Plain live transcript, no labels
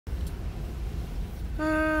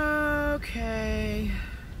Okay.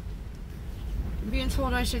 I'm being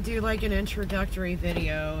told I should do like an introductory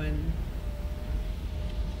video and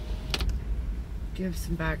give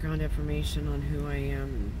some background information on who I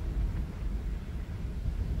am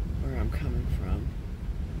and where I'm coming from.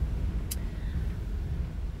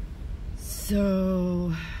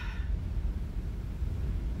 So,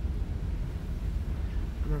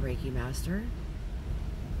 I'm a Reiki master,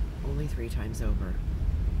 only 3 times over.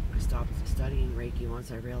 I stopped studying Reiki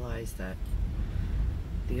once I realized that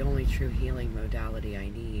the only true healing modality I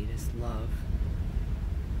need is love.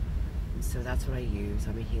 And so that's what I use.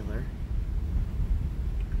 I'm a healer.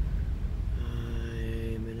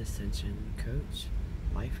 I'm an ascension coach,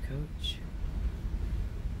 life coach,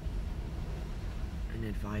 an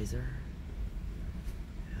advisor,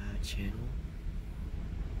 a channel.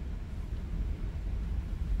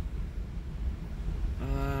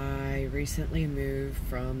 I recently moved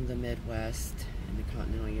from the Midwest in the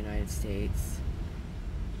continental United States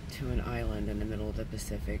to an island in the middle of the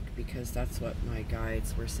Pacific because that's what my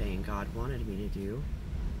guides were saying God wanted me to do.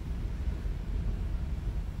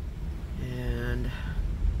 And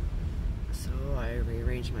so I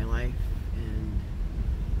rearranged my life and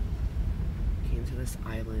came to this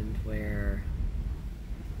island where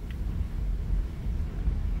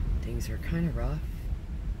things are kind of rough,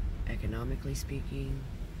 economically speaking,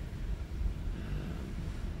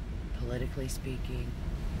 politically speaking.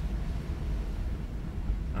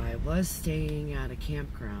 I was staying at a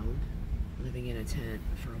campground, living in a tent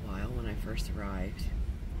for a while when I first arrived,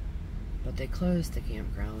 but they closed the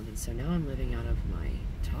campground, and so now I'm living out of my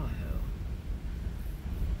Tahoe.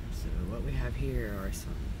 So what we have here are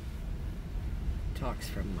some talks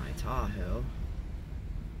from my Tahoe.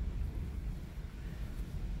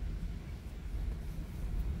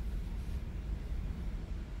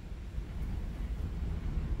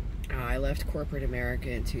 I left corporate America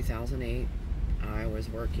in 2008. I was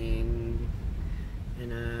working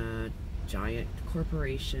in a giant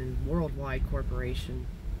corporation, worldwide corporation,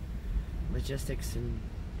 logistics and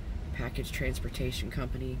package transportation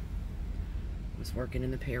company. Was working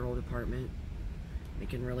in the payroll department,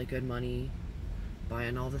 making really good money,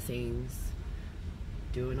 buying all the things,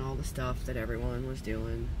 doing all the stuff that everyone was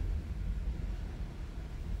doing.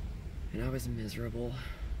 And I was miserable.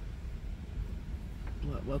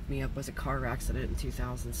 What woke me up was a car accident in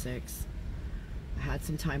 2006. I had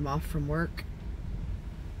some time off from work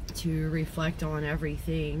to reflect on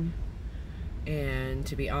everything, and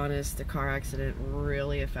to be honest, the car accident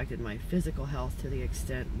really affected my physical health to the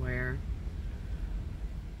extent where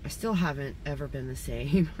I still haven't ever been the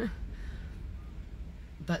same.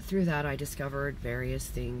 But through that I discovered various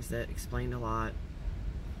things that explained a lot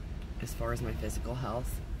as far as my physical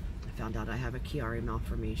health. I found out I have a Chiari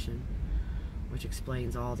malformation, which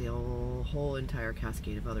explains all the whole entire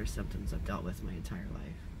cascade of other symptoms I've dealt with my entire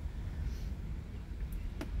life.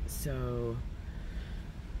 So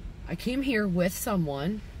I came here with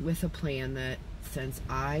someone with a plan that, since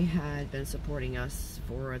I had been supporting us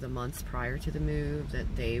for the months prior to the move,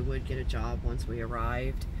 that they would get a job once we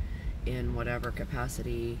arrived in whatever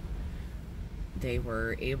capacity they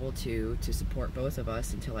were able to support both of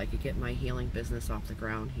us until I could get my healing business off the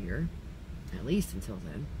ground here, at least until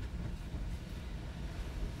then.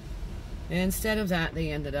 Instead of that, they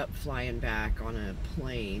ended up flying back on a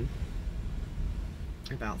plane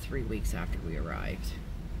about 3 weeks after we arrived.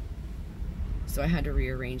 So I had to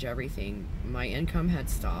rearrange everything. My income had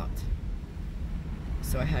stopped,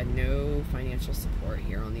 so I had no financial support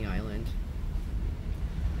here on the island.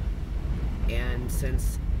 And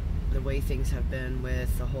since the way things have been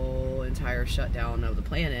with the whole entire shutdown of the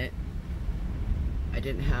planet, I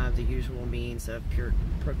didn't have the usual means of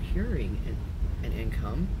procuring an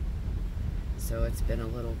income. So it's been a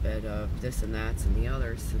little bit of this and that and the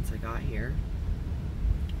others since I got here.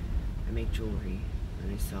 I make jewelry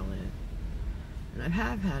and I sell it. And I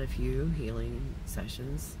have had a few healing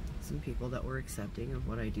sessions, some people that were accepting of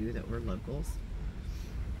what I do that were locals.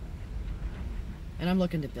 And I'm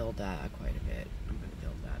looking to build that quite a bit. I'm going to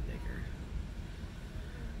build that bigger.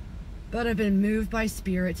 But I've been moved by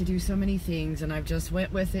spirit to do so many things, and I've just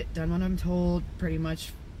went with it, done what I'm told, pretty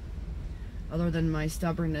much, other than my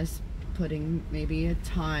stubbornness putting maybe a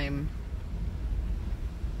time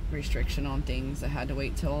restriction on things. I had to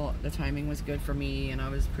wait till the timing was good for me and I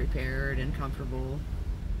was prepared and comfortable.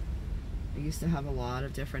 I used to have a lot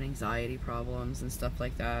of different anxiety problems and stuff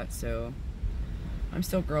like that, so I'm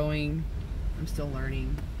still growing, I'm still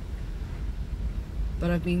learning,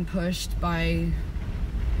 but I'm being pushed by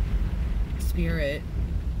spirit,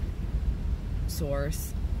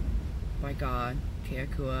 source, by God,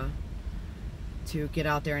 Keakua, to get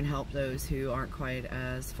out there and help those who aren't quite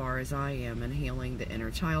as far as I am, and healing the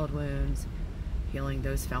inner child wounds, healing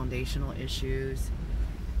those foundational issues,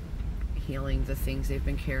 healing the things they've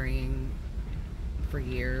been carrying for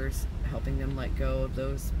years, helping them let go of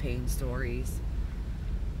those pain stories.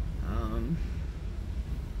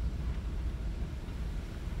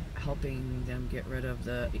 Helping them get rid of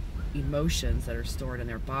the emotions that are stored in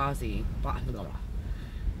their body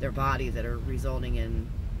that are resulting in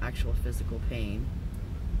actual physical pain.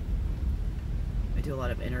 I do a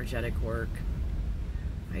lot of energetic work.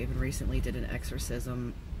 I even recently did an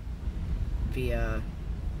exorcism via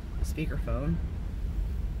speakerphone.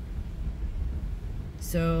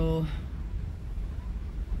 So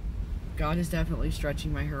God is definitely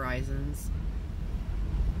stretching my horizons,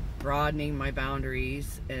 broadening my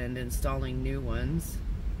boundaries, and installing new ones.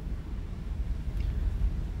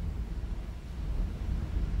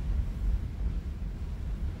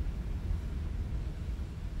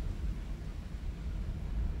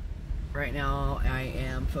 Right now I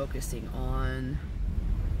am focusing on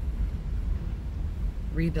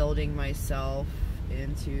rebuilding myself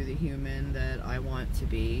into the human that I want to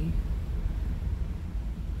be,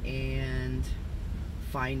 and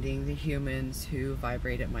finding the humans who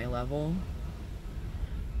vibrate at my level,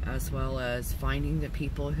 as well as finding the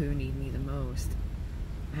people who need me the most.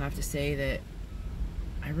 I have to say that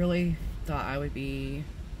I really thought I would be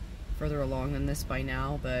further along than this by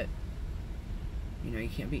now, but you know, you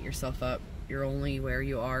can't beat yourself up. You're only where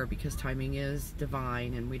you are because timing is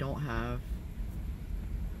divine, and we don't have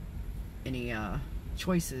any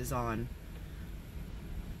choices on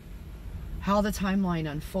how the timeline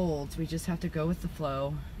unfolds. We just have to go with the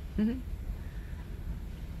flow.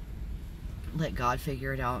 Let God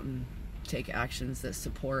figure it out and take actions that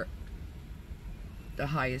support the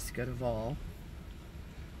highest good of all.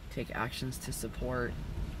 Take actions to support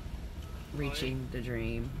reaching the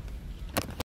dream.